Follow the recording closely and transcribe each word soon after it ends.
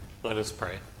Let us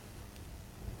pray.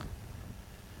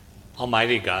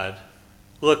 Almighty God,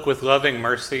 look with loving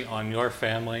mercy on your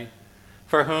family,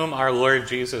 for whom our Lord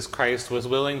Jesus Christ was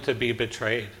willing to be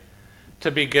betrayed,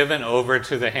 to be given over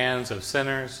to the hands of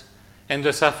sinners, and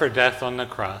to suffer death on the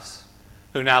cross,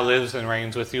 who now lives and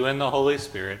reigns with you in the Holy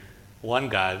Spirit, one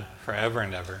God, forever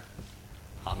and ever.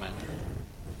 Amen.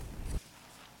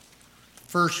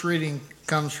 First reading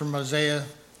comes from Isaiah,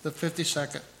 the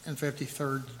 52nd and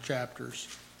 53rd chapters.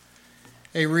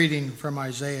 A reading from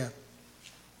Isaiah.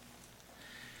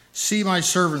 See, my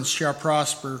servants shall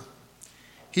prosper.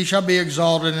 He shall be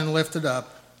exalted and lifted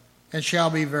up, and shall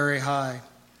be very high.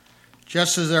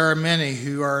 Just as there are many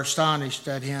who are astonished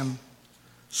at him,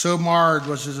 so marred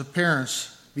was his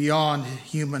appearance beyond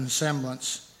human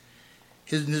semblance,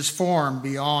 his form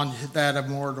beyond that of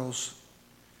mortals.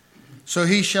 So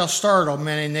he shall startle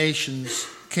many nations.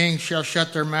 Kings shall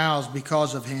shut their mouths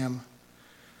because of him.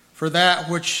 For that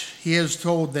which he has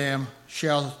told them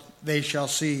they shall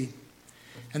see,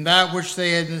 and that which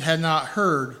they had not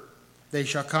heard they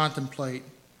shall contemplate.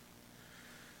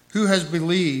 Who has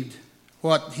believed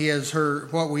what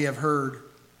we have heard,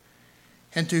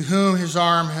 and to whom his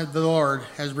arm the Lord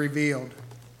has revealed?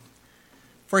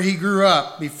 For he grew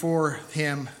up before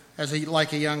him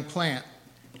like a young plant,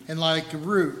 and like a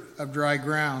root of dry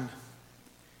ground.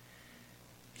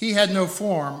 He had no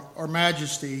form or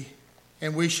majesty,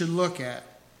 and we should look at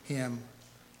him.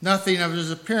 Nothing of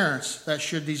his appearance that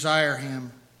should desire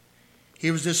him. He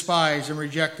was despised and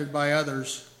rejected by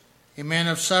others, a man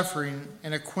of suffering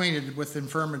and acquainted with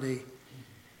infirmity.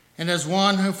 And as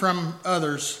one who from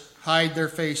others hide their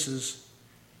faces,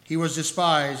 he was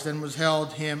despised and was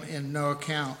held him in no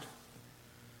account.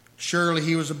 Surely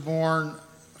he was born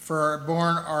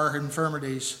our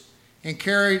infirmities and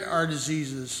carried our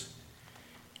diseases.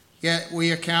 Yet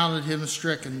we accounted him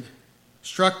stricken,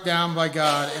 struck down by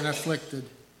God and afflicted.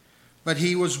 But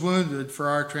he was wounded for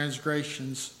our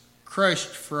transgressions, crushed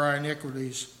for our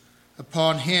iniquities.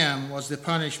 Upon him was the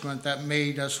punishment that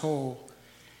made us whole,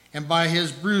 and by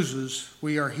his bruises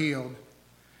we are healed.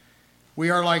 We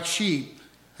are like sheep,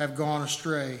 have gone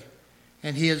astray,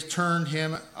 and he has turned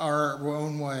him our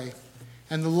own way,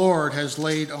 and the Lord has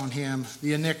laid on him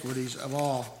the iniquities of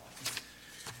all.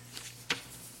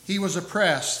 He was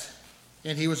oppressed,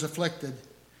 and he was afflicted,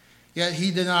 yet he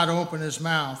did not open his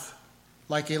mouth.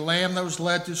 Like a lamb that was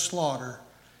led to slaughter,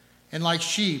 and like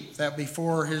sheep that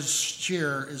before his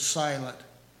shearer is silent,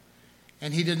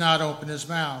 and he did not open his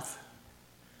mouth.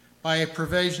 By a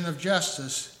provision of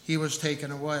justice he was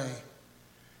taken away.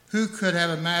 Who could have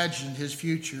imagined his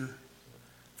future?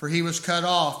 For he was cut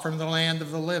off from the land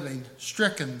of the living,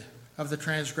 stricken of the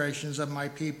transgressions of my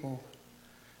people.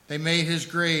 They made his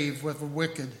grave with the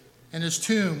wicked, and his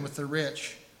tomb with the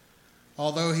rich.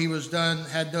 Although he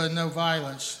had done no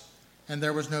violence, and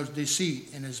there was no deceit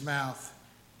in his mouth.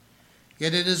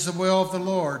 Yet it is the will of the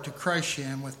Lord to crush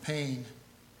him with pain.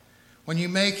 When you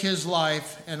make his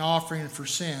life an offering for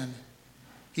sin,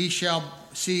 he shall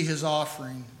see his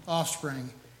offspring,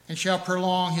 and shall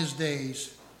prolong his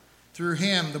days. Through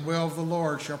him the will of the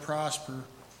Lord shall prosper.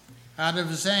 Out of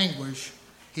his anguish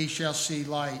he shall see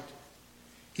light.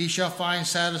 He shall find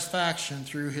satisfaction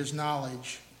through his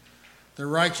knowledge. The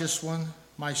righteous one,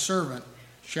 my servant,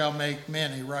 shall make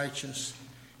many righteous,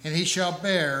 and he shall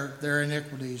bear their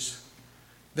iniquities.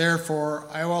 Therefore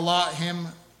I will allot him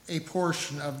a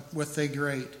portion with the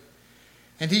great,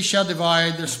 and he shall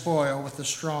divide the spoil with the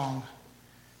strong,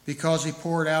 because he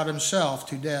poured out himself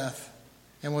to death,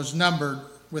 and was numbered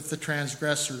with the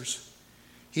transgressors.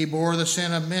 He bore the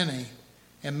sin of many,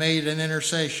 and made an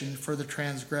intercession for the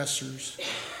transgressors.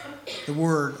 The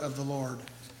word of the Lord.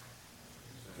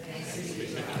 Thanks be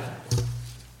to God.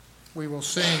 We will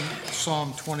sing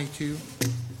Psalm 22.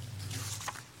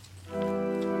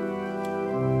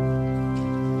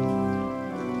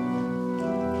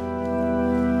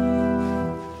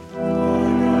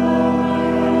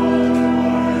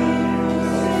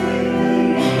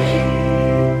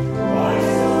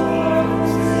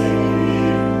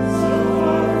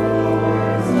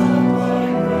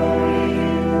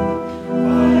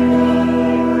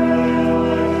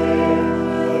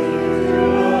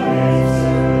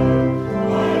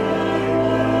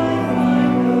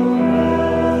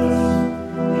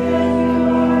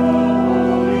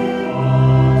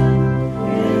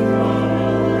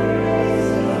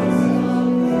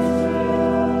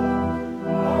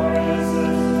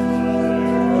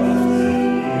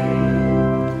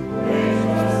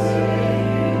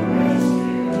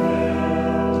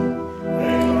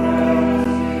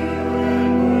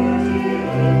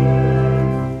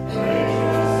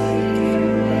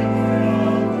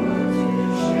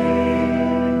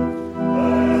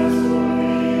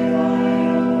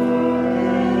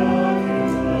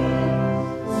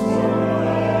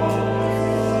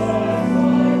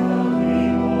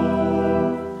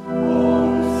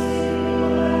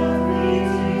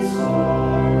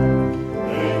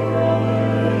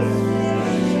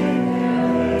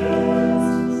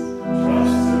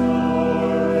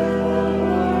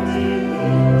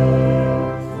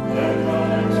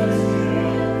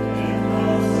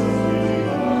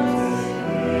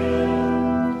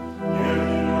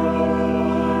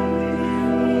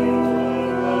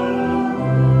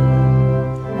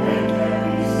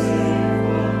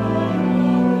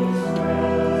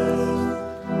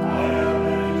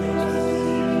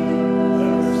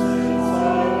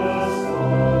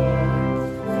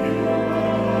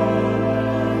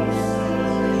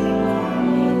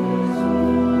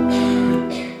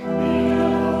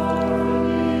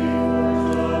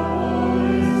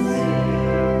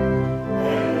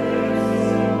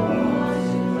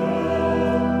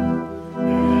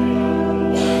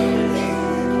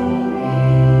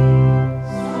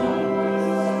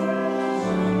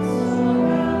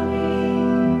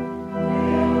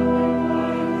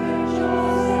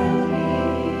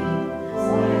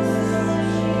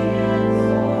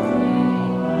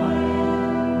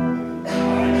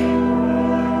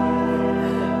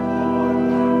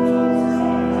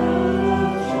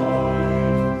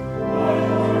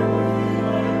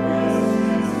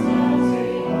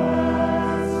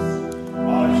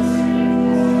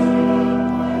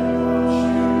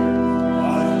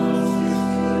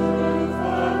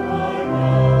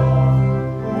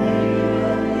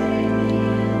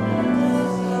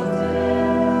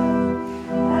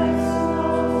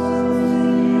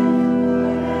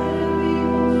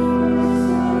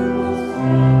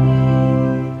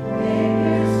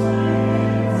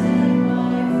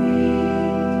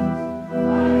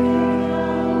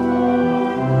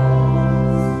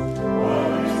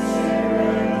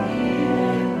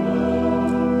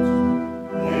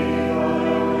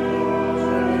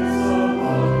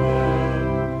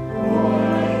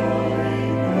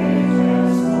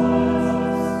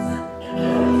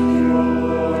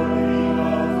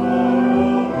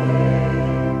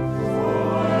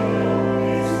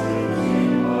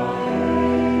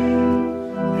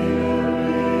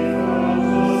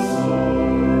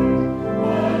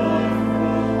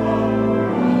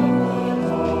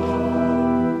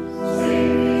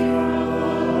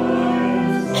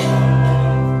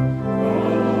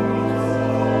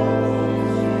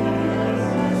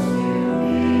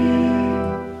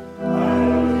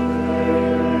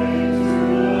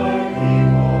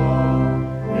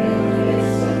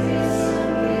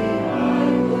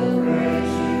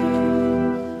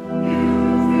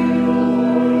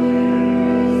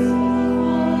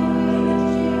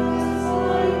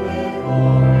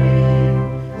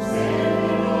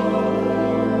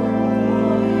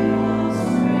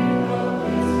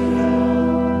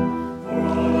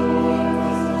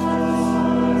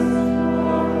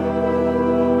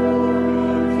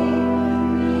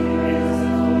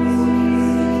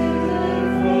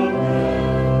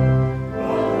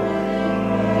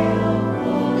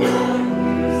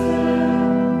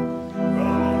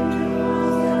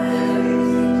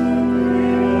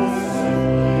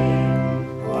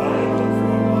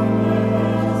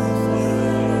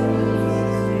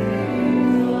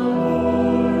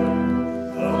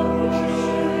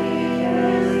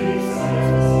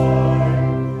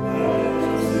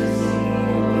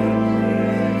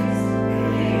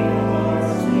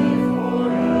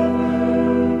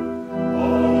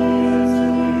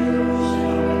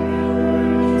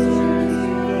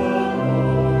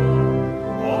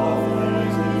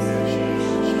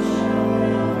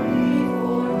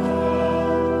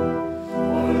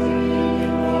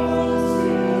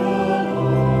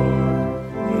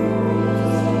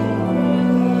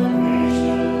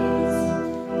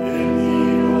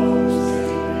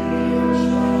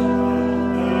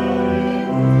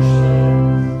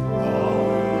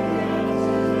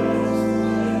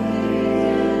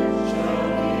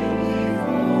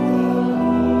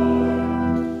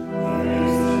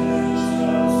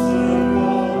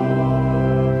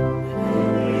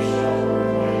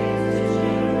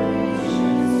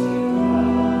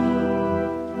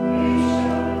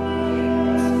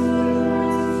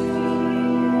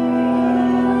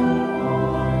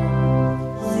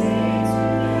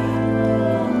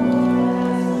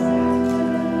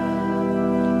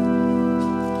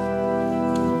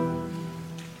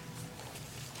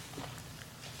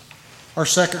 Our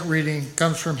second reading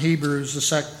comes from Hebrews,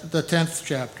 the 10th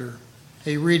chapter.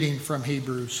 A reading from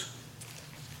Hebrews.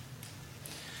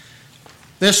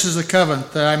 This is the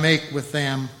covenant that I make with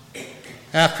them.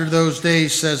 After those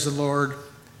days, says the Lord,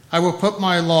 I will put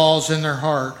my laws in their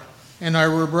heart, and I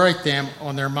will write them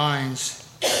on their minds.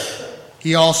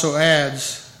 He also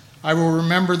adds, I will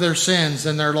remember their sins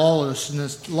and their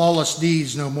lawless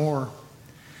deeds no more.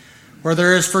 Where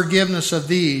there is forgiveness of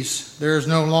these, there is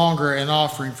no longer an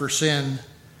offering for sin.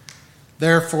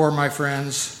 Therefore, my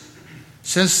friends,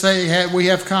 since we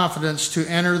have confidence to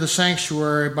enter the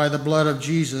sanctuary by the blood of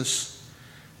Jesus,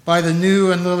 by the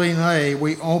new and living way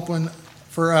we open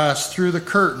for us through the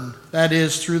curtain, that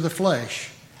is, through the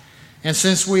flesh. And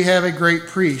since we have a great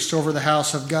priest over the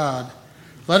house of God,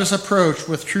 let us approach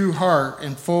with true heart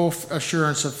and full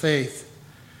assurance of faith,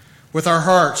 with our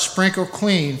hearts sprinkled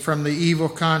clean from the evil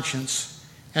conscience,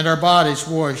 and our bodies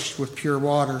washed with pure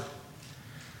water.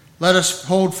 Let us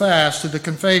hold fast to the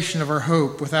confession of our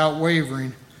hope without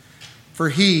wavering, for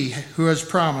he who has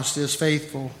promised is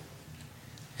faithful.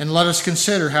 And let us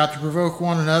consider how to provoke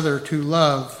one another to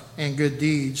love and good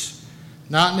deeds,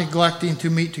 not neglecting to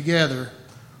meet together,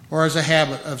 or as a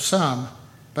habit of some,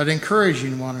 but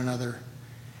encouraging one another.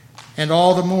 And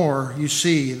all the more you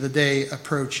see the day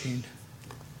approaching.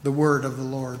 The word of the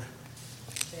Lord.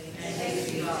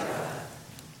 Thanks be to God.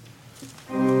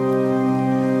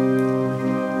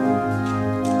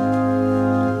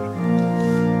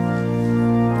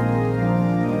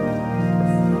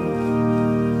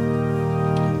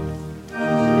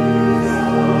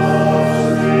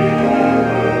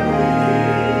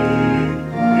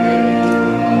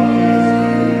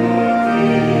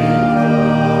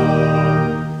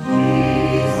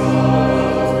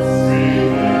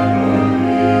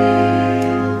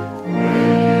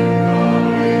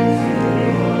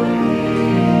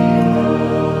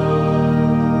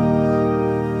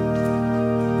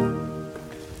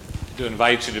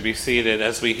 I invite you to be seated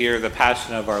as we hear the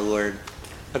Passion of our Lord,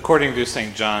 according to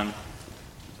St. John.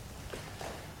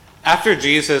 After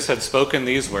Jesus had spoken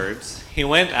these words, he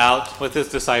went out with his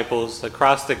disciples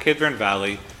across the Kidron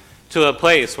Valley to a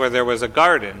place where there was a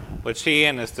garden, which he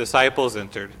and his disciples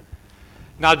entered.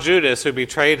 Now Judas, who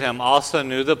betrayed him, also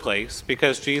knew the place,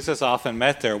 because Jesus often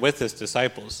met there with his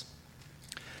disciples.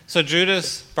 So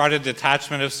Judas brought a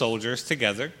detachment of soldiers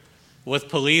together, with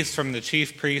police from the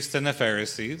chief priests and the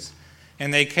Pharisees,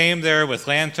 and they came there with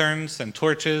lanterns and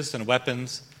torches and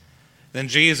weapons. Then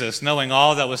Jesus, knowing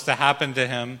all that was to happen to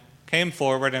him, came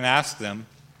forward and asked them,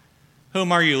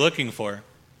 "Whom are you looking for?"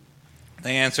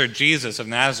 They answered, "Jesus of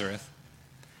Nazareth."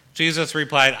 Jesus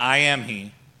replied, "I am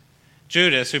he."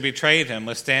 Judas, who betrayed him,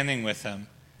 was standing with him.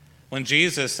 When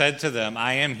Jesus said to them,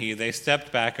 "I am he," they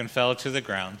stepped back and fell to the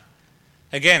ground.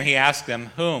 Again he asked them,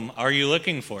 "Whom are you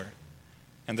looking for?"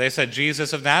 And they said,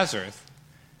 "Jesus of Nazareth."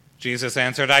 Jesus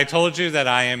answered, "I told you that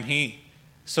I am he.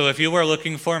 So if you were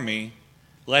looking for me,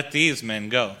 let these men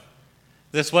go."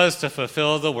 This was to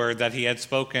fulfill the word that he had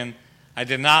spoken, "I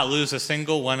did not lose a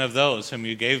single one of those whom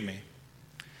you gave me."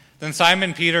 Then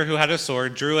Simon Peter, who had a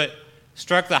sword, drew it,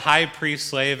 struck the high priest's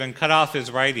slave, and cut off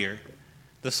his right ear.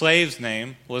 The slave's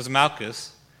name was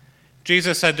Malchus.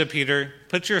 Jesus said to Peter,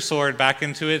 "Put your sword back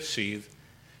into its sheath.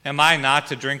 Am I not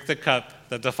to drink the cup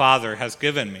that the Father has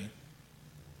given me?"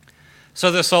 So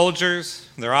the soldiers,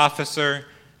 their officer,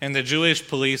 and the Jewish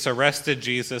police arrested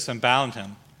Jesus and bound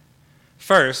him.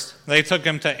 First, they took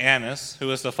him to Annas, who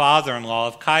was the father-in-law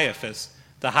of Caiaphas,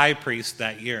 the high priest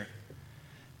that year.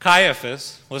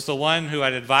 Caiaphas was the one who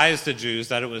had advised the Jews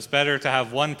that it was better to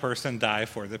have one person die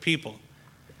for the people.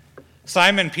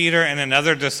 Simon Peter and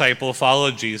another disciple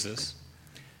followed Jesus.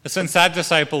 Since that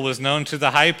disciple was known to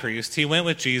the high priest, he went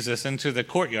with Jesus into the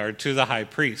courtyard to the high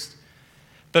priest.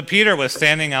 But Peter was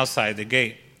standing outside the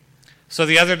gate. So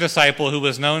the other disciple, who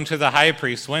was known to the high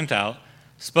priest, went out,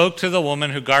 spoke to the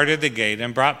woman who guarded the gate,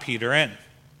 and brought Peter in.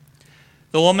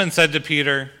 The woman said to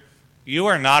Peter, "You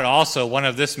are not also one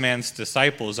of this man's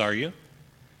disciples, are you?"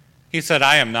 He said,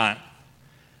 "I am not."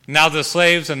 Now the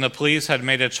slaves and the police had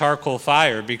made a charcoal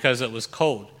fire because it was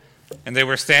cold, and they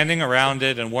were standing around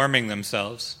it and warming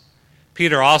themselves.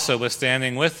 Peter also was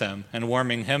standing with them and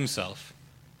warming himself.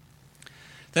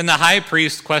 Then the high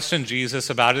priest questioned Jesus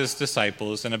about his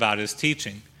disciples and about his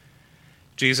teaching.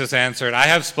 Jesus answered, "I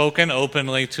have spoken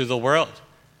openly to the world.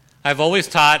 I have always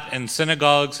taught in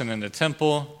synagogues and in the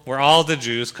temple where all the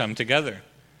Jews come together.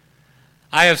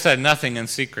 I have said nothing in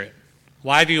secret.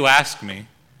 Why do you ask me?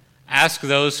 Ask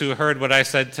those who heard what I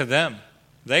said to them.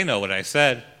 They know what I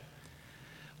said."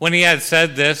 When he had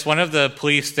said this, one of the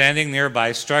police standing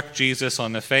nearby struck Jesus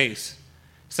on the face,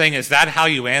 saying, "Is that how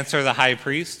you answer the high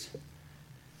priest?"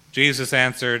 Jesus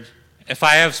answered, If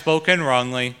I have spoken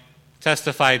wrongly,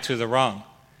 testify to the wrong.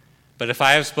 But if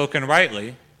I have spoken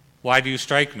rightly, why do you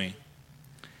strike me?"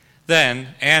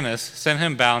 Then Annas sent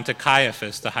him bound to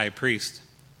Caiaphas, the high priest.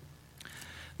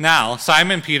 Now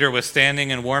Simon Peter was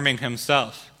standing and warming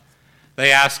himself.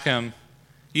 They asked him,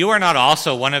 "You are not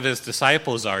also one of his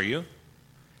disciples, are you?"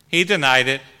 He denied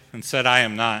it and said, "I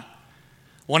am not."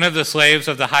 One of the slaves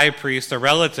of the high priest, a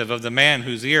relative of the man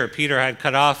whose ear Peter had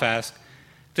cut off, asked,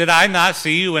 "Did I not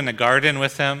see you in the garden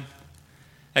with him?"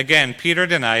 Again Peter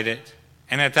denied it,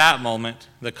 and at that moment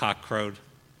the cock crowed.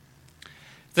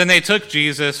 Then they took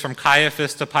Jesus from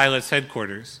Caiaphas to Pilate's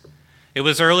headquarters. It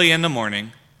was early in the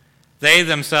morning. They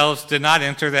themselves did not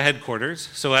enter the headquarters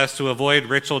so as to avoid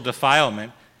ritual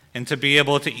defilement and to be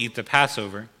able to eat the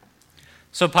Passover.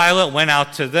 So Pilate went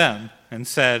out to them and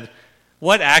said,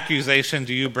 "What accusation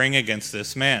do you bring against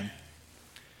this man?"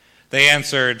 They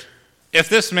answered, "If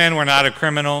this man were not a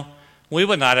criminal, we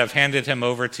would not have handed him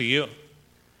over to you."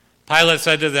 Pilate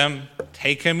said to them,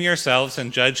 "Take him yourselves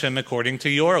and judge him according to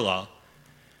your law."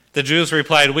 The Jews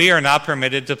replied, "We are not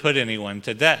permitted to put anyone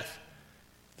to death."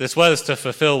 This was to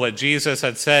fulfill what Jesus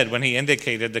had said when he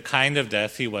indicated the kind of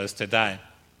death he was to die.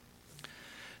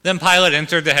 Then Pilate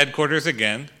entered the headquarters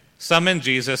again, summoned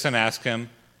Jesus, and asked him,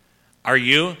 "Are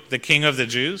you the king of the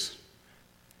Jews?"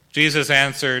 Jesus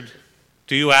answered,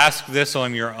 "Do you ask this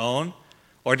on your own,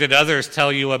 or did others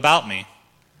tell you about me?"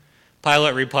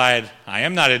 Pilate replied, "I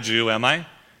am not a Jew, am I?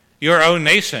 Your own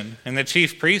nation and the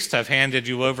chief priests have handed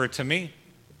you over to me.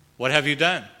 What have you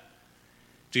done?"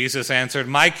 Jesus answered,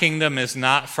 "My kingdom is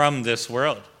not from this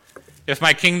world. If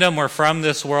my kingdom were from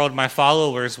this world, my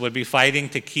followers would be fighting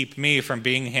to keep me from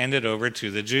being handed over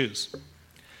to the Jews.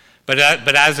 But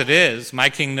as it is, my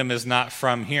kingdom is not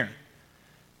from here."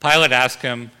 Pilate asked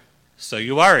him, "So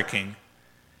you are a king?"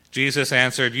 Jesus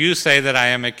answered, "You say that I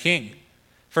am a king.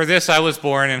 For this I was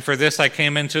born, and for this I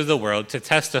came into the world, to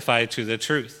testify to the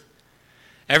truth.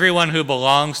 Everyone who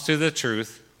belongs to the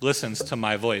truth listens to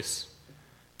my voice."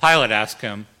 Pilate asked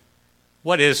him,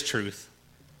 "What is truth?"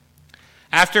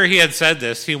 After he had said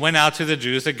this, he went out to the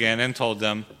Jews again and told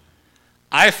them,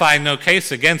 "I find no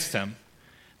case against him,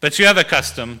 but you have a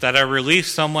custom that I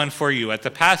release someone for you at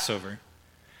the Passover.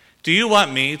 Do you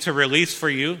want me to release for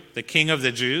you the king of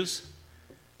the Jews?"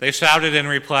 They shouted in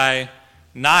reply,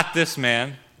 "Not this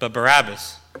man, but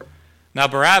Barabbas." Now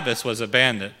Barabbas was a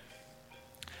bandit.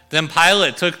 Then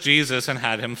Pilate took Jesus and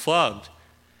had him flogged.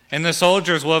 And the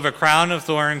soldiers wove a crown of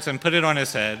thorns and put it on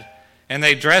his head, and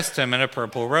they dressed him in a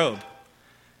purple robe.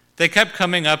 They kept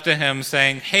coming up to him,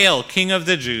 saying, "Hail, King of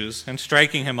the Jews," and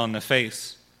striking him on the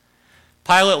face.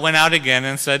 Pilate went out again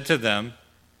and said to them,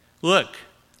 "Look,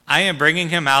 I am bringing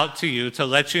him out to you to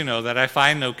let you know that I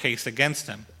find no case against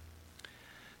him."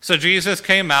 So Jesus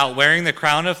came out wearing the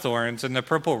crown of thorns and the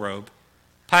purple robe.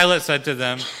 Pilate said to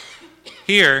them,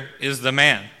 "Here is the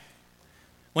man."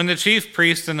 When the chief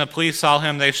priests and the police saw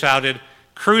him, they shouted,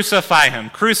 "Crucify him!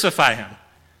 Crucify him!"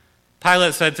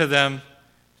 Pilate said to them,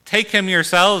 "Take him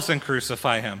yourselves and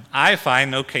crucify him. I find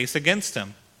no case against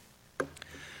him."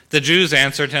 The Jews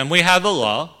answered him, "We have the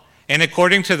law, and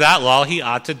according to that law he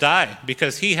ought to die,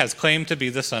 because he has claimed to be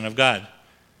the Son of God."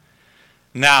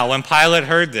 Now, when Pilate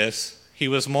heard this, he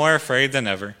was more afraid than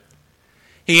ever.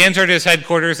 He entered his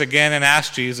headquarters again and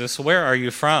asked Jesus, "Where are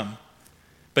you from?"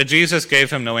 But Jesus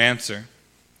gave him no answer.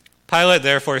 Pilate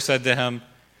therefore said to him,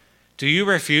 "Do you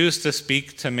refuse to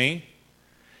speak to me?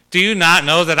 Do you not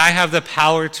know that I have the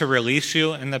power to release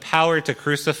you and the power to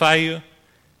crucify you?"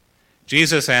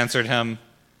 Jesus answered him,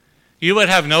 "You would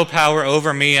have no power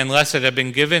over me unless it had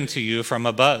been given to you from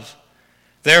above.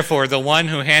 Therefore, the one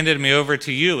who handed me over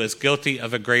to you is guilty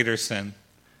of a greater sin."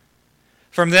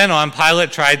 From then on,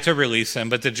 Pilate tried to release him,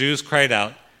 but the Jews cried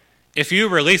out, "If you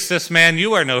release this man,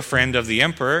 you are no friend of the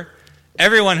emperor.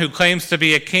 Everyone who claims to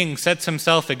be a king sets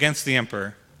himself against the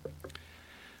emperor."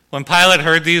 When Pilate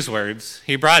heard these words,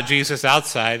 he brought Jesus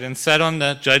outside and sat on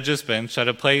the judge's bench at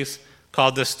a place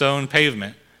called the Stone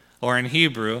Pavement, or in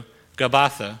Hebrew,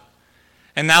 Gabbatha.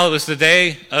 And now it was the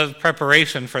day of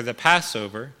preparation for the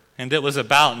Passover, and it was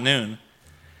about noon.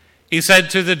 He said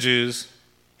to the Jews,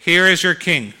 "Here is your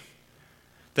king."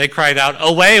 They cried out,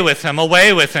 away with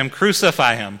him,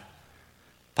 crucify him."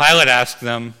 Pilate asked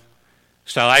them,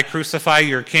 "Shall I crucify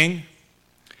your king?"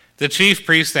 The chief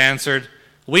priest answered,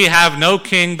 "We have no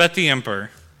king but the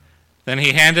emperor." Then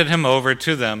he handed him over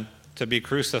to them to be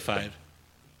crucified.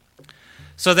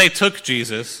 So they took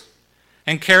Jesus,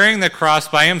 and carrying the cross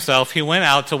by himself, he went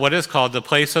out to what is called the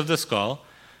place of the skull,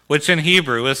 which in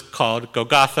Hebrew is called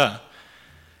Golgotha.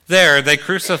 There they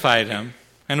crucified him,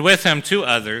 and with him 2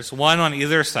 others, one on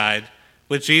either side,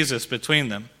 with Jesus between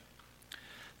them.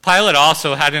 Pilate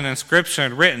also had an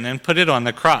inscription written and put it on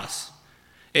the cross.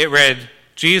 It read,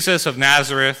 "Jesus of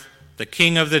Nazareth, the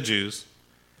King of the Jews."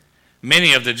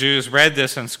 Many of the Jews read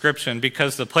this inscription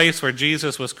because the place where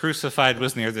Jesus was crucified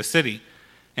was near the city,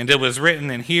 and it was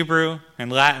written in Hebrew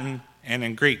and Latin and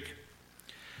in Greek.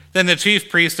 Then the chief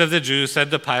priest of the Jews said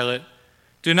to Pilate,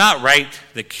 "Do not write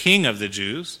the King of the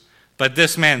Jews, but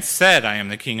this man said, 'I am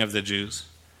the King of the Jews.'"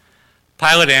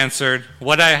 Pilate answered,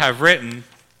 "What I have written,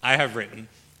 I have written."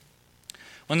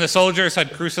 When the soldiers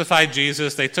had crucified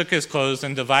Jesus, they took his clothes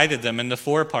and divided them into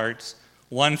 4 parts,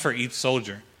 one for each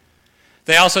soldier.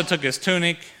 They also took his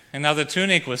tunic, and now the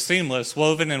tunic was seamless,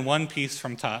 woven in one piece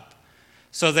from top.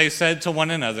 So they said to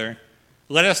one another,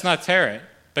 "Let us not tear it,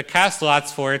 but cast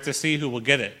lots for it to see who will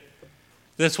get it."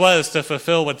 This was to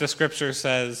fulfill what the scripture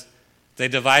says, "They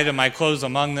divided my clothes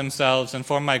among themselves, and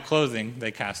for my clothing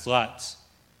they cast lots."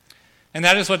 And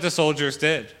that is what the soldiers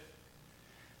did.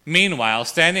 Meanwhile,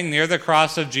 standing near the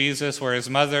cross of Jesus were his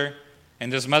mother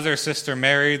and his mother's sister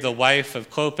Mary, the wife of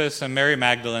Clopas, and Mary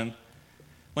Magdalene.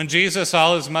 When Jesus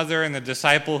saw his mother and the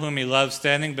disciple whom he loved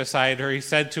standing beside her, he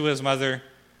said to his mother,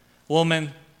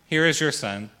 "Woman, here is your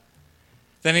son."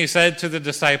 Then he said to the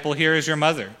disciple, "Here is your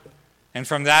mother." And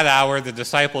from that hour the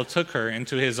disciple took her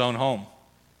into his own home.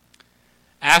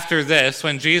 After this,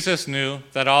 when Jesus knew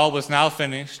that all was now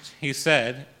finished, he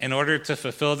said, in order to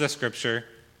fulfill the scripture,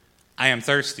 "I am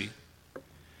thirsty."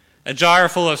 A jar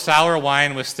full of sour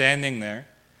wine was standing there,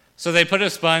 so they put a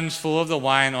sponge full of the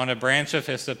wine on a branch of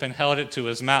hyssop and held it to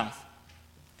his mouth.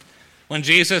 When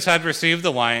Jesus had received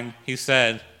the wine, he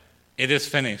said, "It is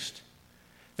finished."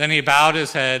 Then he bowed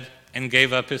his head and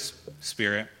gave up his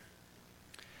spirit.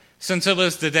 Since it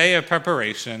was the day of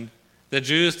preparation, the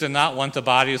Jews did not want the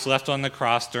bodies left on the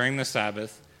cross during the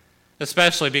Sabbath,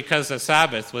 especially because the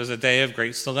Sabbath was a day of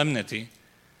great solemnity.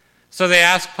 So they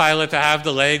asked Pilate to have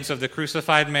the legs of the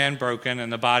crucified man broken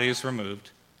and the bodies removed.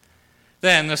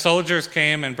 Then the soldiers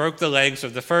came and broke the legs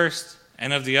of the first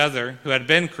and of the other who had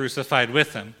been crucified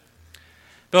with him.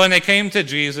 But when they came to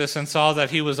Jesus and saw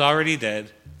that he was already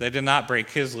dead, they did not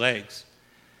break his legs.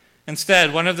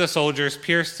 Instead, one of the soldiers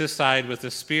pierced his side with a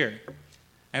spear,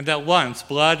 and at once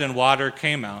blood and water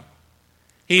came out.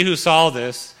 He who saw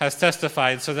this has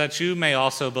testified so that you may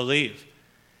also believe.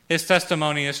 His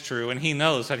testimony is true, and he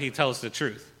knows that he tells the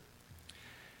truth.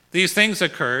 These things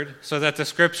occurred so that the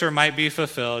scripture might be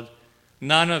fulfilled,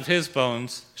 "None of his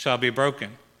bones shall be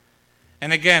broken."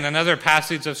 And again, another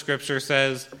passage of scripture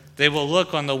says, "They will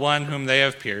look on the one whom they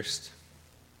have pierced."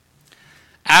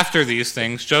 After these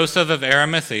things, Joseph of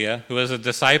Arimathea, who was a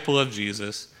disciple of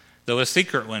Jesus, though a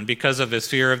secret one because of his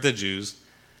fear of the Jews,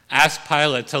 asked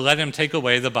Pilate to let him take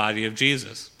away the body of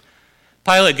Jesus.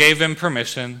 Pilate gave him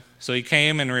permission, so he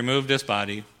came and removed his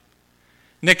body.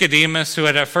 Nicodemus, who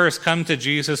had at first come to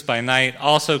Jesus by night,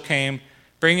 also came,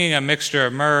 bringing a mixture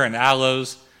of myrrh and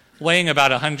aloes, weighing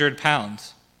about 100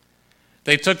 pounds.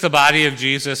 They took the body of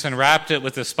Jesus and wrapped it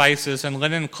with the spices and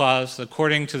linen cloths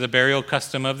according to the burial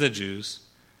custom of the Jews.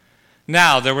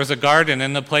 Now there was a garden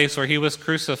in the place where he was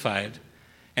crucified,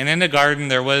 and in the garden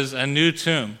there was a new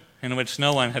tomb in which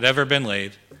no one had ever been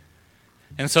laid.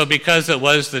 And so because it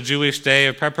was the Jewish day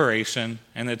of preparation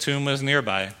and the tomb was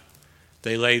nearby,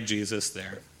 they laid Jesus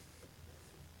there.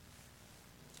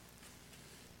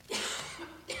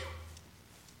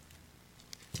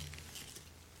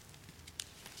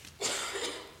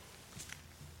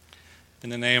 In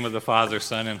the name of the Father,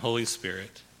 Son, and Holy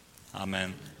Spirit.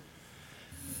 Amen.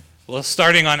 Well,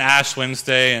 starting on Ash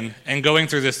Wednesday and going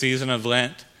through the season of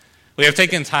Lent, we have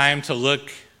taken time to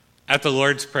look at the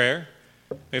Lord's Prayer.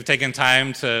 We have taken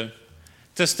time to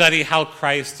study how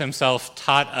Christ himself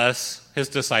taught us, his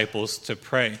disciples, to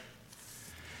pray.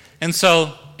 And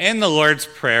so, in the Lord's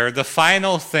Prayer, the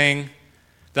final thing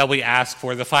that we ask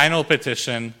for, the final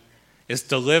petition, is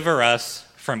deliver us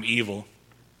from evil.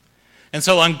 And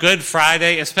so on Good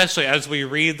Friday, especially as we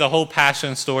read the whole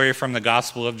Passion story from the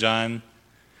Gospel of John,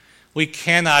 we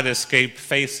cannot escape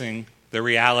facing the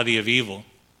reality of evil.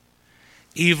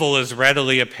 Evil is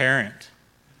readily apparent.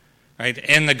 Right?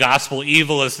 In the gospel,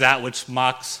 evil is that which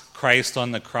mocks Christ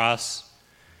on the cross.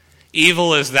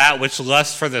 Evil is that which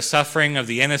lusts for the suffering of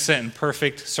the innocent and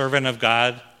perfect servant of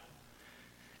God.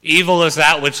 Evil is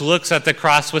that which looks at the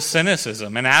cross with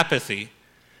cynicism and apathy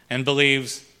and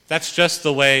believes that's just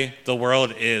the way the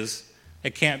world is.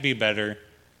 It can't be better.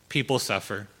 People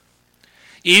suffer.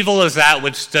 Evil is that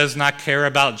which does not care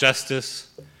about justice.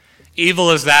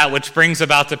 Evil is that which brings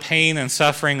about the pain and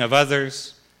suffering of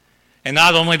others. And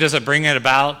not only does it bring it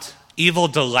about, evil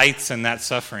delights in that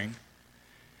suffering.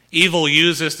 Evil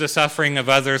uses the suffering of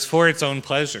others for its own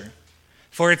pleasure,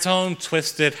 for its own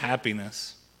twisted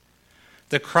happiness.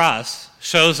 the cross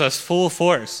shows us full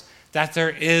force that there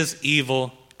is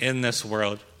evil in this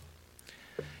world.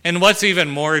 And what's even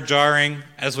more jarring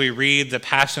as we read the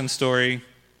Passion story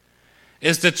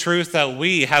is the truth that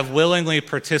we have willingly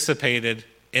participated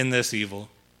in this evil.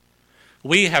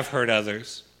 We have hurt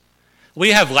others. We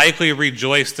have likely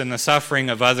rejoiced in the suffering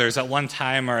of others at one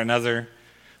time or another.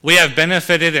 We have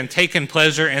benefited and taken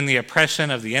pleasure in the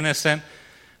oppression of the innocent.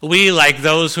 We, like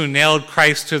those who nailed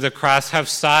Christ to the cross, have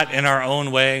sought in our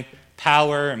own way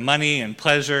power, money, and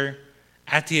pleasure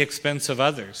at the expense of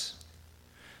others.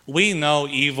 We know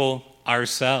evil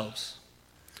ourselves.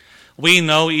 We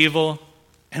know evil,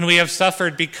 and we have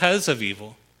suffered because of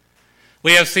evil.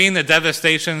 We have seen the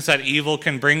devastations that evil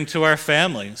can bring to our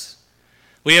families.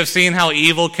 We have seen how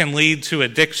evil can lead to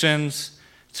addictions,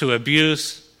 to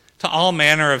abuse, to all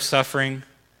manner of suffering.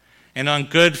 And on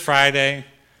Good Friday,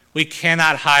 we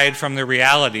cannot hide from the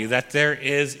reality that there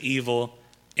is evil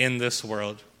in this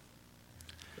world.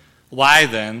 Why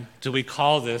then do we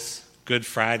call this Good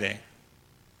Friday?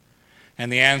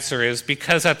 And the answer is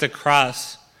because at the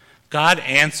cross, God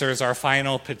answers our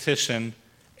final petition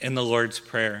in the Lord's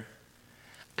Prayer.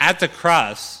 At the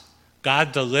cross,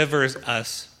 God delivers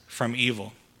us from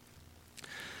evil.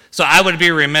 So I would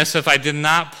be remiss if I did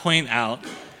not point out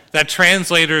that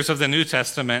translators of the New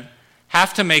Testament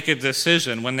have to make a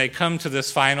decision when they come to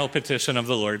this final petition of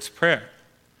the Lord's Prayer.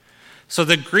 So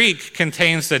the Greek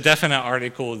contains the definite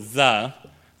article the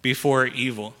before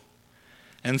evil.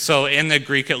 And so in the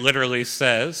Greek it literally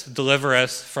says, deliver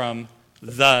us from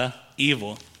the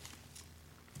evil.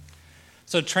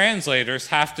 So translators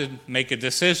have to make a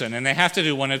decision, and they have to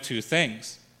do one of two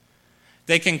things.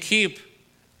 They can keep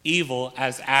evil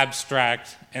as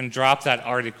abstract and drop that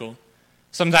article.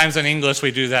 Sometimes in English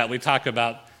we do that. We talk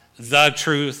about the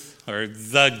truth or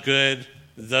the good,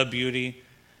 the beauty,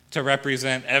 to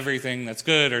represent everything that's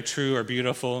good or true or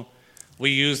beautiful. We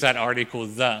use that article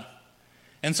the.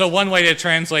 And so one way to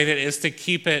translate it is to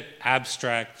keep it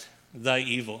abstract, the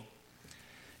evil.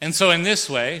 And so in this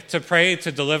way, to pray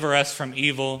to deliver us from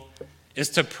evil is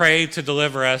to pray to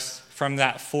deliver us from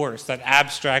that force, that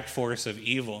abstract force of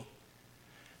evil.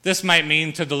 This might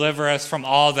mean to deliver us from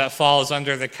all that falls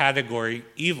under the category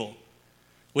evil,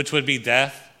 which would be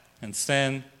death and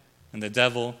sin and the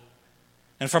devil.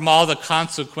 And from all the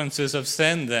consequences of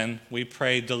sin, then, we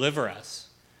pray, deliver us.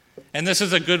 And this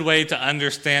is a good way to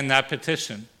understand that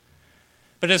petition.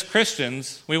 But as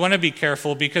Christians, we want to be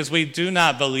careful because we do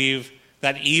not believe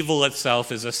that evil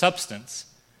itself is a substance.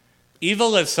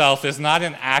 Evil itself is not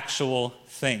an actual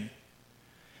thing.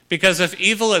 Because if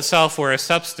evil itself were a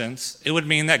substance, it would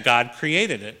mean that God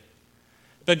created it.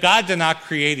 But God did not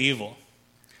create evil.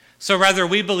 So rather,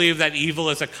 we believe that evil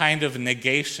is a kind of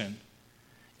negation.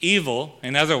 Evil,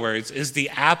 in other words, is the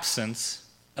absence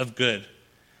of good.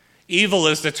 Evil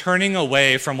is the turning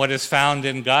away from what is found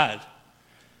in God.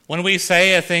 When we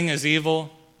say a thing is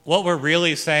evil, what we're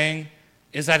really saying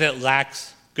is that it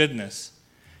lacks goodness.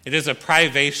 It is a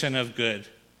privation of good.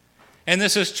 And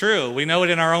this is true. We know it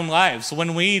in our own lives.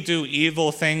 When we do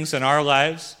evil things in our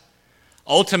lives,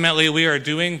 ultimately we are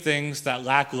doing things that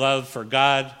lack love for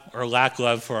God or lack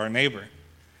love for our neighbor.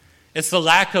 It's the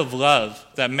lack of love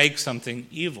that makes something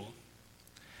evil.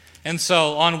 And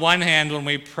so, on one hand, when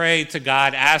we pray to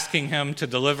God, asking Him to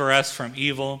deliver us from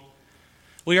evil,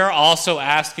 we are also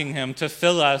asking Him to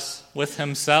fill us with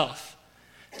Himself,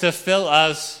 to fill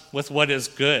us with what is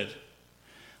good.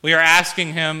 We are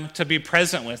asking Him to be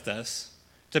present with us,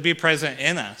 to be present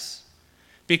in us,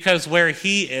 because where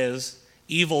He is,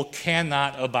 evil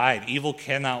cannot abide, evil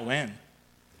cannot win.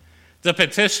 The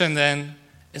petition, then,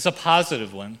 is a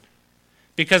positive one,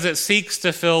 because it seeks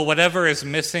to fill whatever is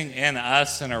missing in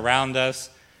us and around us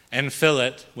and fill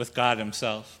it with God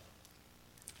Himself.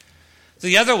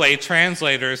 The other way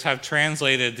translators have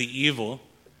translated the evil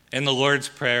in the Lord's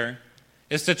Prayer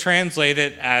is to translate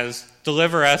it as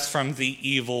deliver us from the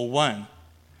evil one.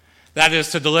 That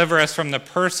is, to deliver us from the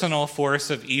personal force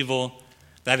of evil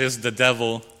that is the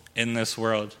devil in this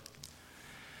world.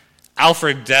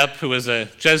 Alfred Depp, who was a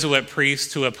Jesuit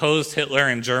priest who opposed Hitler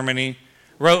in Germany,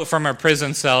 wrote from a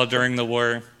prison cell during the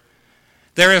war,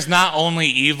 "There is not only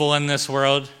evil in this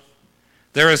world,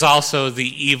 there is also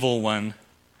the evil one.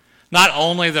 Not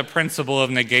only the principle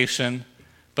of negation,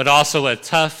 but also a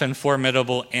tough and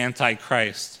formidable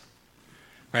antichrist."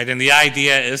 Right? And the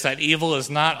idea is that evil is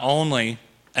not only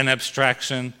an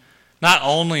abstraction, not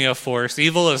only a force.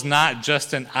 Evil is not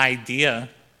just an idea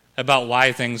about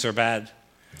why things are bad.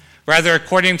 Rather,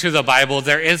 according to the Bible,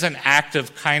 there is an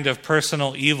active kind of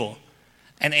personal evil,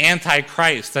 an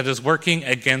antichrist that is working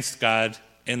against God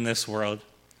in this world.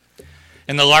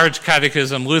 In the Large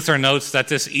Catechism, Luther notes that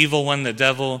this evil one, the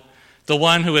devil, the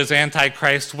one who is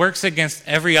Antichrist, works against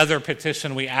every other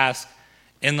petition we ask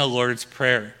in the Lord's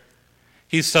Prayer.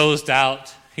 He sows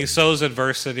doubt, he sows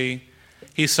adversity,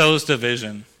 he sows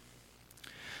division.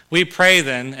 We pray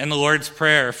then in the Lord's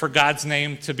Prayer for God's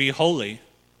name to be holy.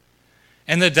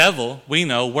 And the devil, we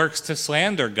know, works to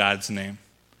slander God's name.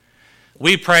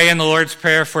 We pray in the Lord's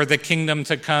Prayer for the kingdom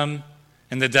to come,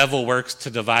 and the devil works to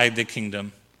divide the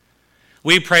kingdom.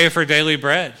 We pray for daily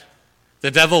bread. The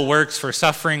devil works for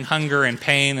suffering, hunger, and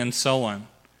pain, and so on.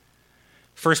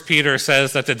 1 Peter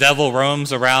says that the devil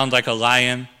roams around like a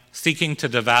lion, seeking to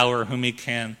devour whom he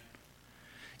can.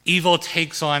 Evil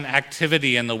takes on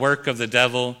activity in the work of the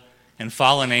devil and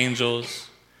fallen angels,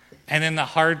 and in the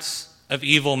hearts of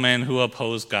evil men who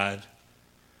oppose God.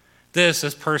 This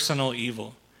is personal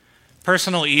evil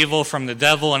from the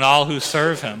devil and all who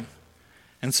serve him.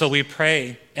 And so we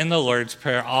pray in the Lord's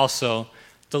Prayer also,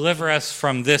 deliver us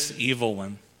from this evil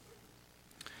one.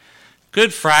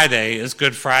 Good Friday is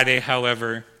Good Friday,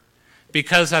 however,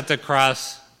 because at the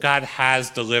cross, God has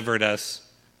delivered us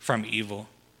from evil.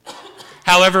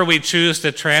 However we choose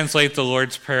to translate the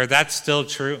Lord's Prayer, that's still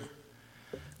true.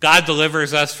 God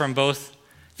delivers us from both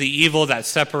the evil that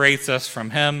separates us from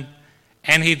him,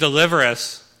 and he delivers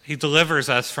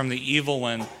us from the evil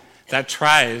one that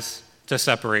tries to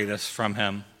separate us from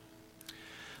him.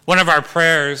 One of our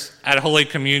prayers at Holy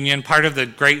Communion, part of the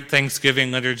great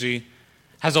Thanksgiving liturgy,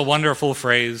 has a wonderful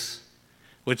phrase,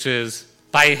 which is,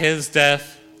 by his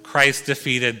death, Christ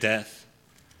defeated death.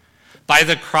 By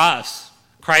the cross,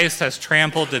 Christ has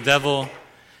trampled the devil,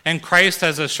 and Christ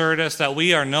has assured us that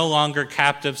we are no longer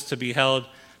captives to be held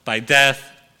by death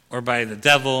or by the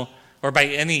devil or by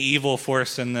any evil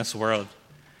force in this world.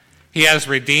 He has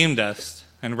redeemed us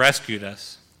and rescued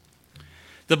us.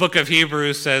 The book of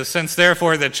Hebrews says, since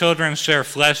therefore the children share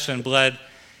flesh and blood,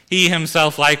 he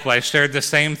himself likewise shared the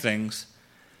same things,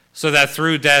 so that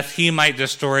through death he might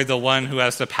destroy the one who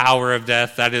has the power of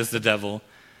death, that is the devil,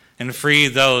 and free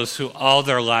those who all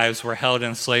their lives were held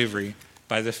in slavery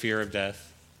by the fear of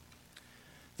death.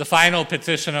 The final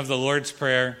petition of the Lord's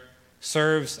Prayer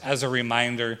serves as a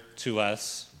reminder to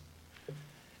us.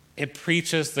 It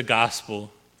preaches the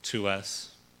gospel to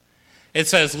us. It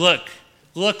says, look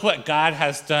what God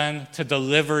has done to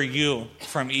deliver you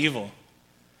from evil.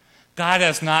 God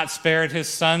has not spared his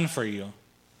son for you.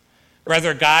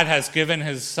 Rather, God has given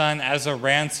his son as a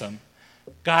ransom.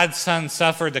 God's son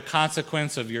suffered the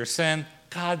consequence of your sin.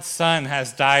 God's son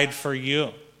has died for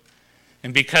you.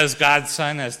 And because God's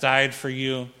son has died for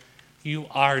you, you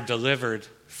are delivered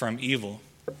from evil.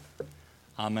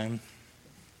 Amen.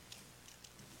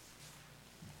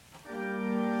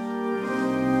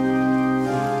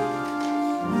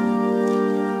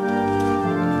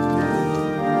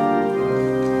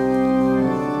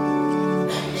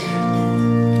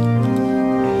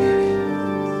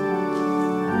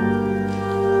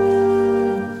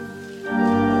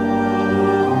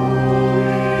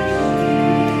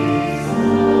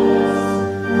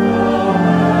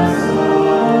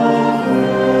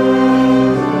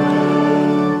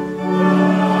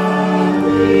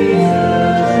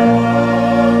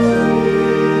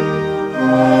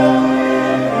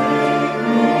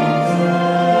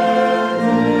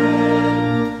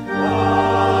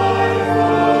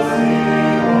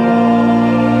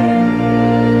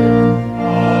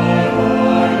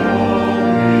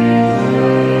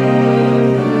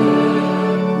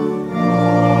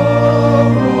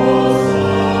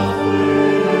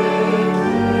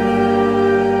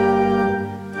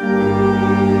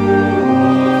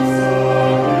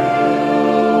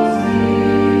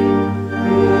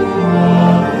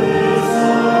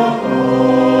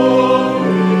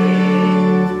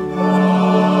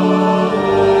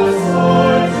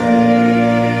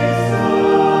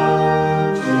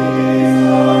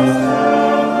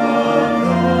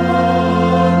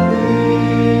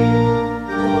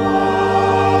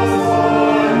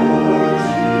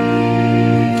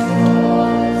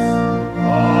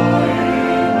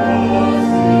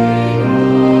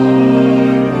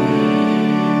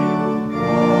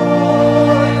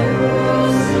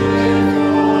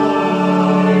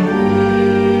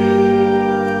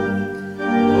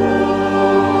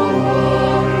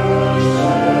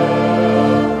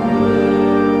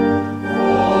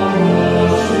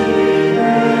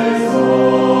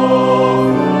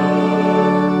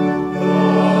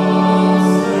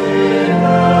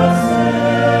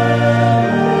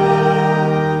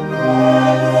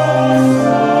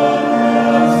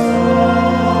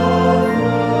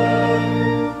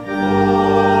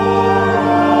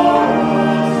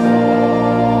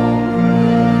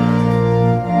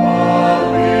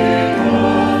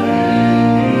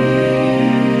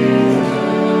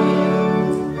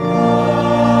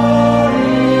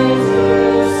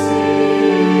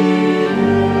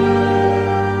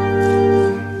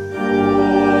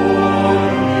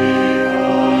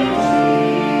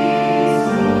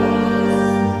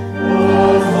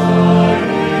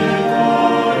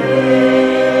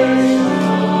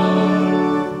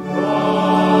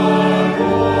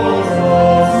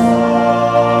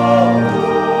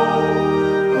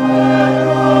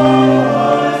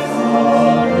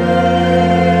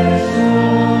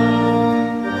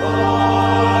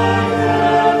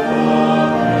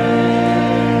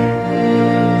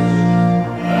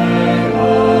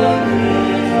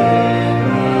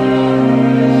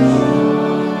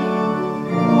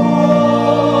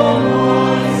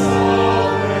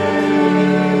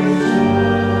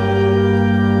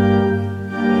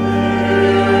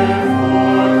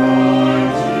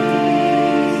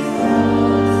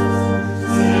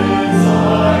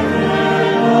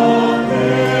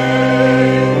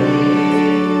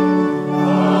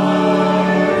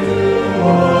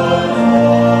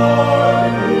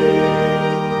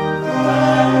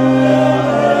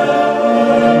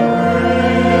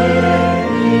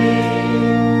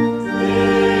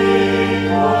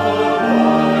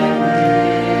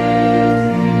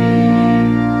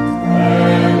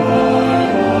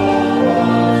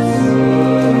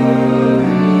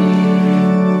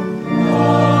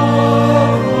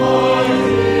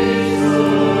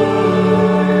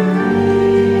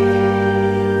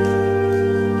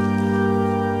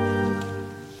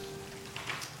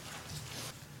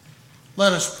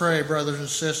 brothers and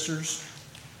sisters,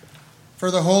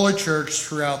 for the Holy Church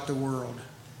throughout the world.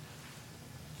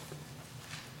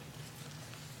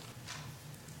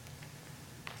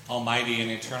 Almighty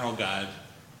and eternal God,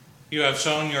 you have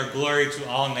shown your glory to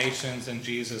all nations in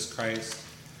Jesus Christ.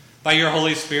 By your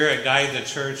Holy Spirit, guide the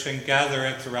church and gather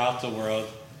it throughout the world.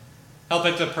 Help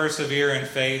it to persevere in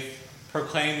faith,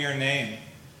 proclaim your name,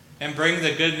 and bring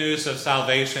the good news of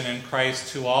salvation in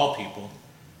Christ to all people.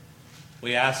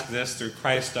 We ask this through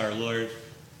Christ our Lord.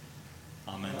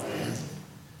 Amen.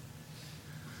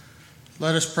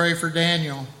 Let us pray for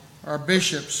Daniel, our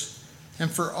bishops,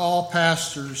 and for all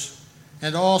pastors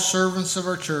and all servants of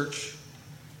our church,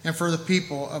 and for the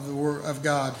people of the Word of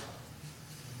God.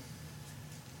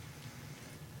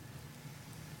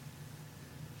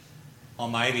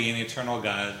 Almighty and eternal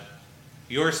God,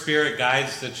 your Spirit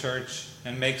guides the church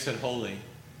and makes it holy.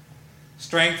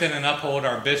 Strengthen and uphold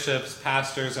our bishops,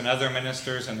 pastors, and other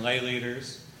ministers and lay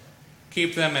leaders.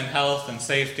 Keep them in health and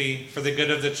safety for the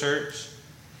good of the church,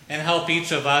 and help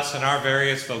each of us in our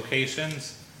various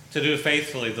vocations to do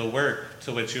faithfully the work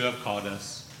to which you have called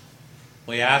us.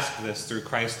 We ask this through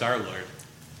Christ our Lord.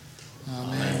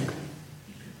 Amen.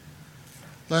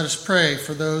 Let us pray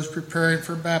for those preparing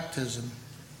for baptism.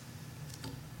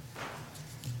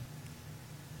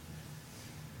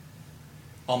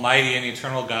 Almighty and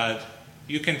eternal God,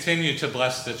 you continue to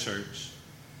bless the church.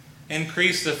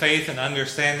 Increase the faith and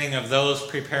understanding of those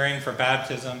preparing for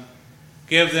baptism.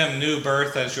 Give them new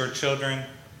birth as your children,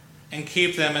 and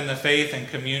keep them in the faith and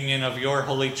communion of your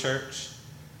holy church.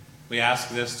 We ask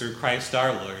this through Christ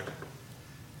our Lord.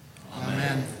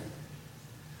 Amen.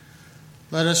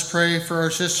 Let us pray for our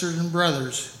sisters and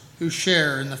brothers who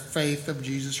share in the faith of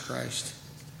Jesus Christ.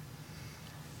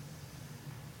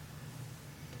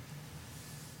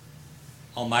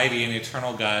 Almighty and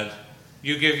eternal God,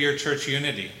 you give your church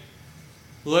unity.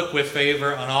 Look with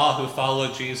favor on all who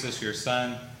follow Jesus, your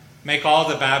Son. Make all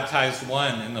the baptized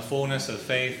one in the fullness of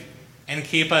faith, and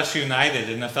keep us united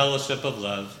in the fellowship of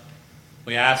love.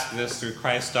 We ask this through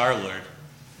Christ our Lord.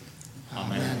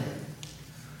 Amen.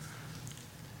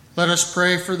 Let us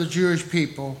pray for the Jewish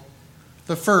people,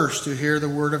 the first to hear the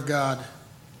word of God.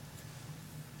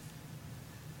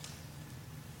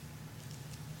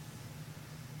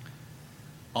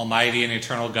 Almighty and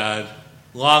eternal God,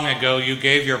 long ago you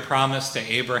gave your promise to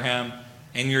Abraham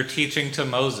and your teaching to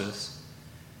Moses.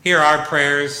 Hear our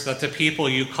prayers that the people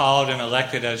you called and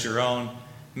elected as your own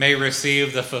may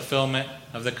receive the fulfillment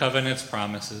of the covenant's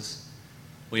promises.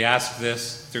 We ask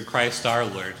this through Christ our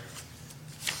Lord.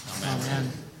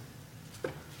 Amen.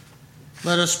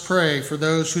 Let us pray for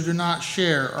those who do not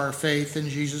share our faith in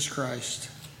Jesus Christ.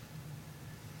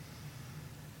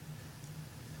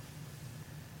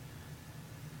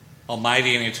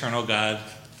 Almighty and eternal God,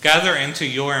 gather into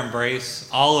your embrace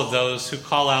all of those who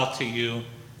call out to you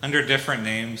under different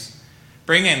names.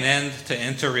 Bring an end to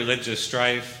interreligious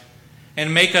strife,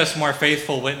 and make us more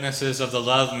faithful witnesses of the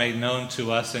love made known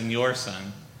to us in your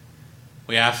Son.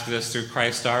 We ask this through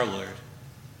Christ our Lord.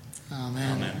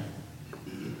 Amen.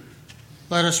 Amen.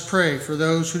 Let us pray for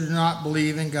those who do not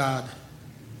believe in God.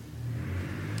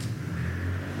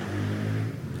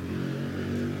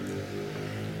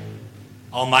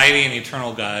 Almighty and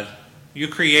eternal God, you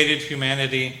created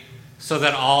humanity so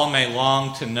that all may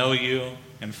long to know you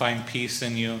and find peace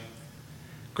in you.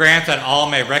 Grant that all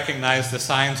may recognize the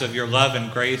signs of your love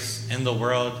and grace in the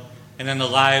world and in the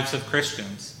lives of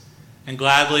Christians, and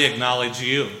gladly acknowledge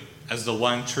you as the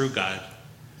one true God.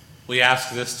 We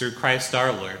ask this through Christ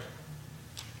our Lord.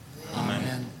 Amen.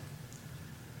 Amen.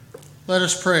 Let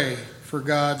us pray for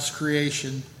God's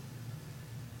creation.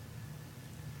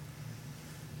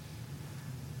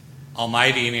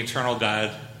 Almighty and eternal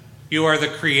God, you are the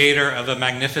creator of a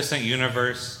magnificent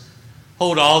universe.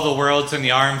 Hold all the worlds in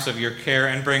the arms of your care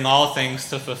and bring all things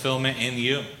to fulfillment in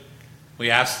you.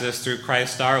 We ask this through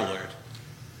Christ our Lord.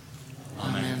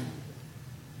 Amen.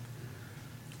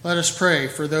 Let us pray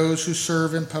for those who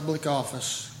serve in public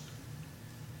office.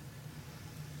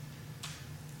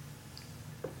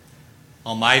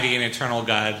 Almighty and eternal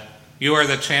God, you are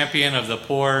the champion of the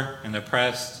poor and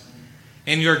oppressed.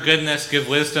 In your goodness, give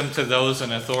wisdom to those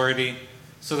in authority,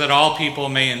 so that all people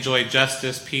may enjoy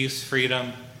justice, peace,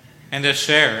 freedom, and a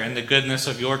share in the goodness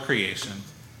of your creation.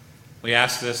 We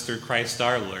ask this through Christ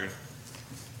our Lord.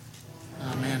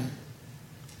 Amen.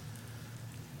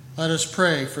 Let us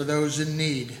pray for those in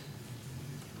need.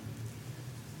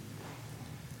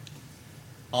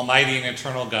 Almighty and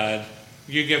eternal God,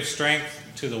 you give strength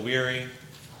to the weary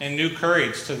and new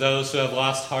courage to those who have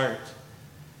lost heart.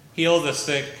 Heal the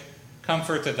sick,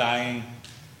 comfort the dying,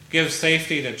 give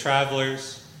safety to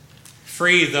travelers,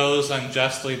 Free those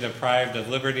unjustly deprived of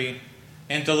liberty,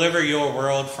 and deliver your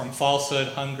world from falsehood,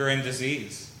 hunger, and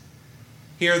disease.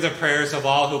 Hear the prayers of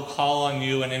all who call on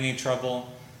you in any trouble,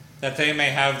 that they may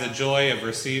have the joy of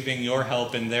receiving your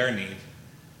help in their need.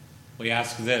 We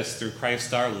ask this through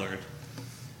Christ our Lord.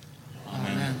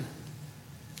 Amen.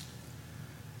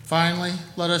 Finally,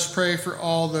 let us pray for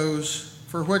all those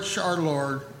for which our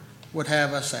Lord would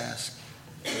have us ask.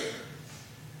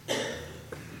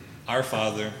 Our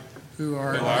Father, who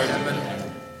art in in heaven,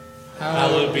 heaven,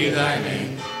 hallowed be thy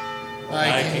name.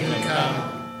 Thy kingdom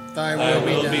come, thy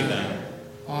will be done,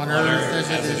 on earth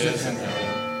as it is in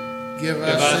heaven. Give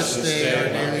us this day our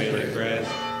daily bread,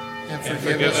 and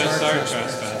forgive us our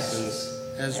trespasses,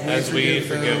 as we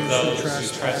forgive those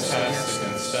who trespass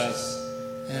against us.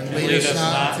 And lead us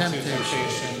not into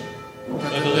temptation,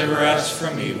 but deliver us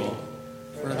from evil.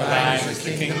 For thine is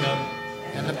the kingdom,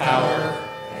 and the power,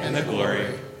 and the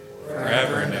glory,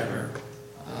 forever and ever.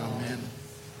 Amen.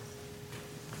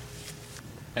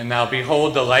 And now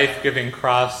behold the life-giving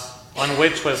cross on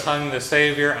which was hung the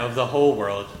Savior of the whole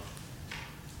world.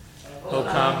 O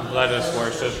come, let us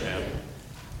worship him.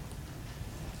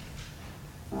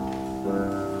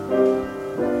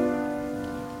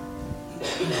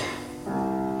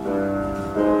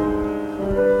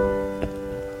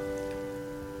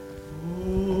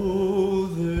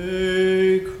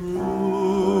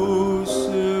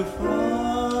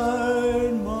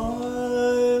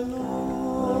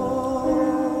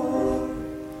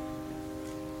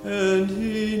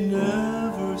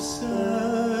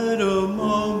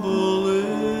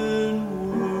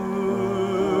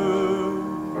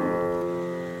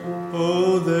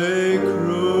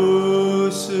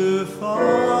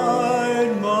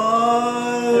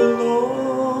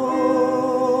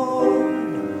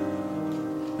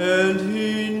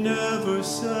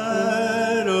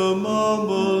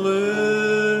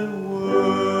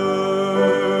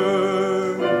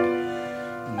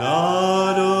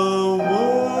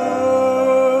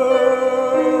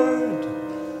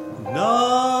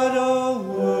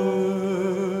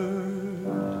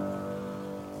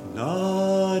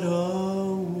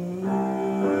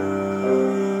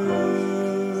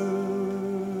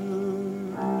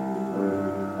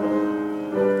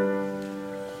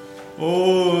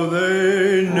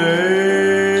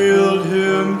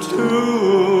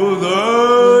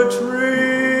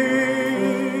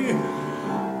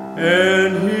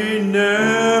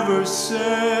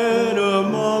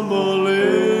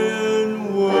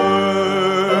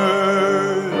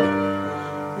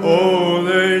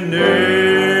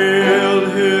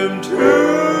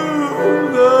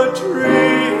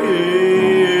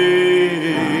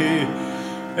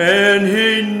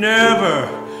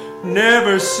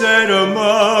 Never said a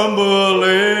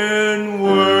mumbling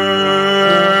word,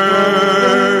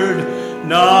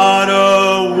 not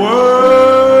a word,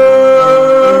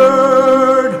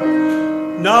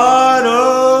 not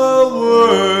a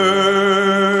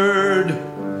word,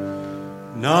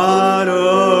 not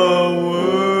a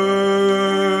word,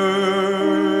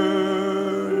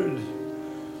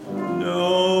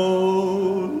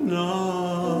 no, not a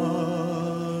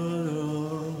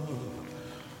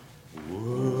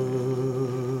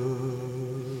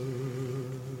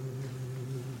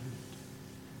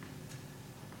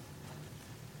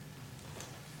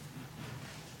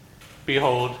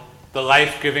Behold, the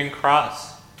life-giving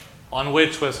cross, on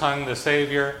which was hung the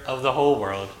Savior of the whole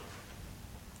world.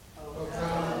 O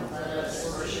come, let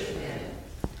us worship him.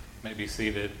 May be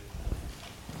seated.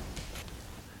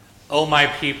 O my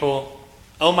people,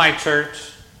 O my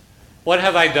church, what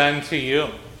have I done to you?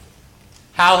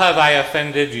 How have I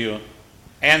offended you?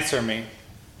 Answer me.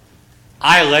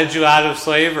 I led you out of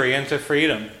slavery into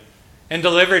freedom and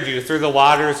delivered you through the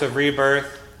waters of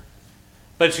rebirth.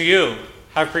 But you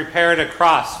have prepared a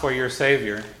cross for your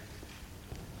Savior.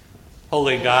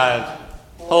 Holy God,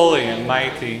 holy and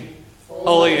mighty,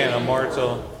 holy and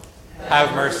immortal,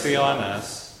 have mercy on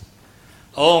us.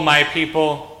 O my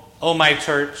people, O my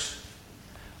church,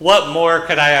 what more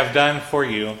could I have done for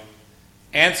you?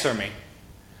 Answer me.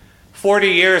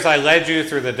 40 years I led you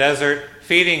through the desert,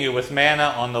 feeding you with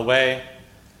manna on the way.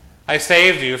 I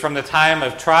saved you from the time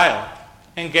of trial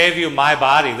and gave you my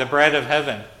body, the bread of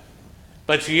heaven.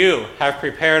 But you have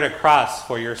prepared a cross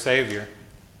for your Savior.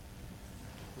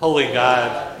 Holy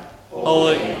God,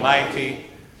 holy and mighty,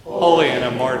 holy and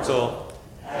immortal,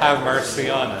 have mercy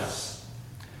on us.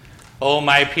 O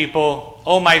my people,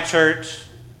 O my church,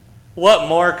 what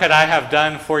more could I have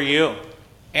done for you?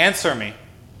 Answer me.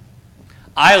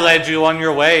 I led you on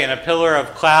your way in a pillar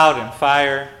of cloud and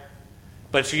fire,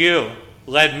 but you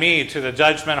led me to the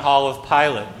judgment hall of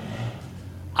Pilate.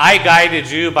 I guided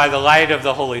you by the light of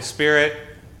the Holy Spirit,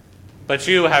 but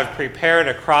you have prepared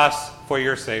a cross for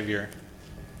your Savior.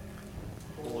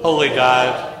 Holy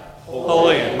God,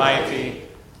 holy and mighty,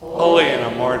 holy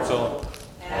and immortal,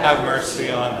 have mercy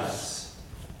on us.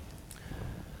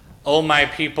 O my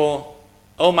people,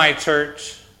 O my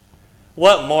church,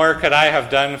 what more could I have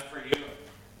done for you?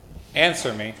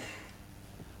 Answer me.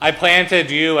 I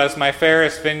planted you as my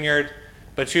fairest vineyard,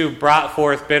 but you brought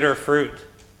forth bitter fruit.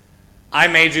 I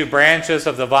made you branches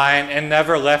of the vine and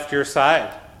never left your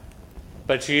side,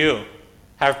 but you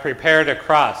have prepared a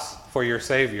cross for your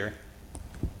Savior.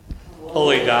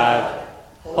 Holy God,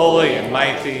 holy and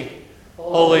mighty,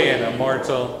 holy and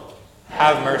immortal,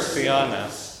 have mercy on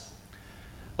us.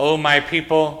 O my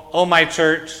people, O my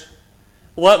church,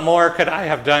 what more could I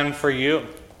have done for you?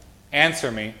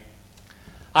 Answer me.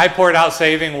 I poured out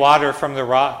saving water from the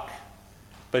rock,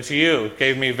 but you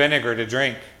gave me vinegar to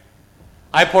drink.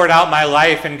 I poured out my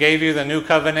life and gave you the new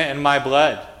covenant in my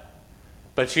blood,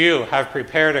 but you have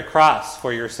prepared a cross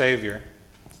for your Savior.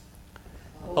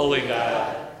 Holy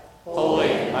God,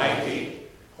 holy and mighty,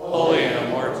 holy and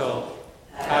immortal,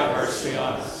 have mercy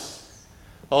on us.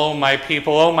 O my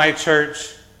people, O my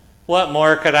church, what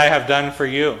more could I have done for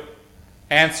you?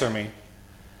 Answer me.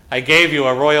 I gave you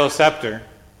a royal scepter,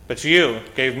 but you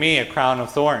gave me a crown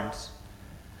of thorns.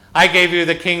 I gave you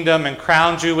the kingdom and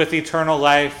crowned you with eternal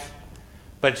life,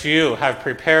 but you have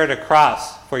prepared a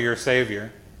cross for your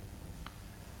Savior.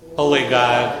 Holy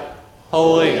God,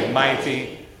 holy and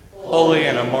mighty, holy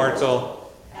and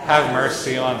immortal, have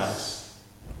mercy on us.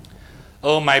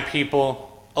 O my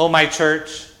people, O my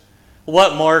church,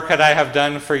 what more could I have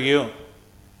done for you?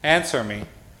 Answer me.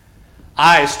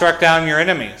 I struck down your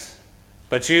enemies,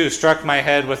 but you struck my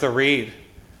head with a reed.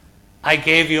 I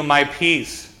gave you my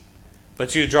peace,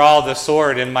 but you draw the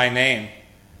sword in my name,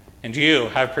 and you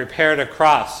have prepared a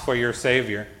cross for your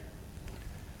Savior.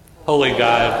 Holy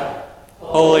God,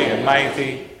 holy and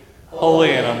mighty,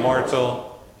 holy and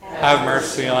immortal, have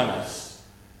mercy on us.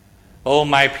 O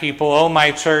my people, O my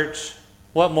church,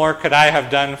 what more could I have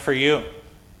done for you?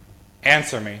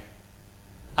 Answer me.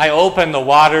 I opened the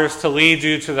waters to lead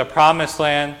you to the promised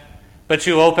land, but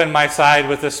you opened my side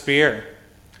with a spear.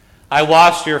 I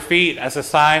washed your feet as a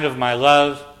sign of my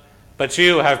love, but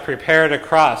you have prepared a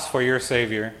cross for your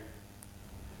Savior.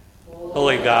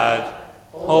 Holy God,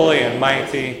 holy and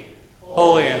mighty,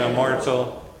 holy and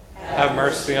immortal, have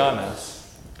mercy on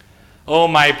us. O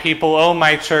my people, O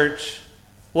my church,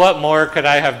 what more could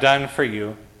I have done for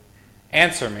you?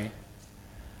 Answer me.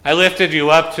 I lifted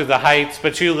you up to the heights,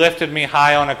 but you lifted me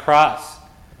high on a cross.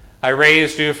 I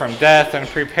raised you from death and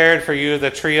prepared for you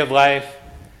the tree of life,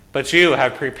 but you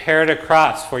have prepared a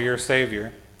cross for your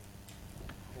Savior.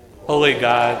 Holy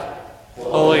God,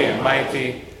 holy and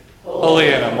mighty,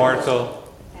 holy and immortal,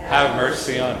 have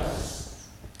mercy on us.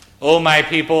 O my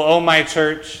people, O my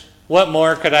church, what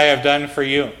more could I have done for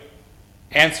you?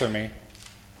 Answer me.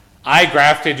 I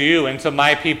grafted you into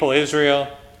my people Israel,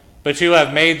 but you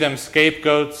have made them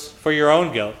scapegoats for your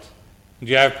own guilt, and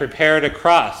you have prepared a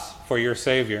cross for your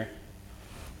Savior.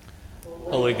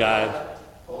 Holy God,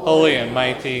 holy and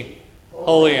mighty,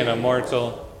 holy and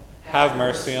immortal, have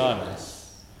mercy on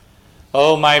us.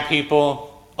 O my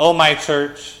people, O my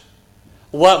church,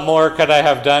 what more could I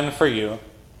have done for you?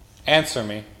 Answer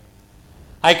me.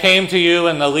 I came to you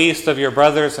in the least of your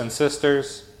brothers and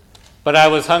sisters, but I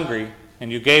was hungry,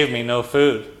 and you gave me no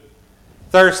food,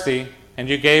 thirsty, and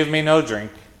you gave me no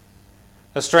drink,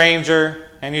 a stranger,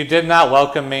 and you did not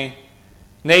welcome me,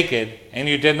 naked, and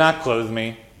you did not clothe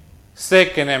me,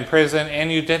 sick and in prison,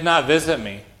 and you did not visit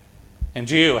me, and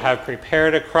you have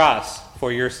prepared a cross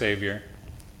for your Savior.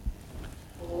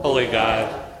 Holy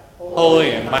God,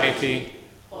 holy and mighty,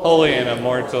 holy and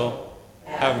immortal,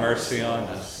 have mercy on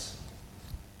us.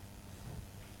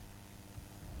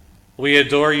 We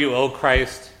adore you, O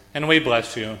Christ, and we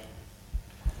bless you.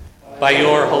 By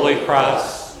your holy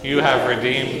cross, you have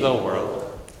redeemed the world.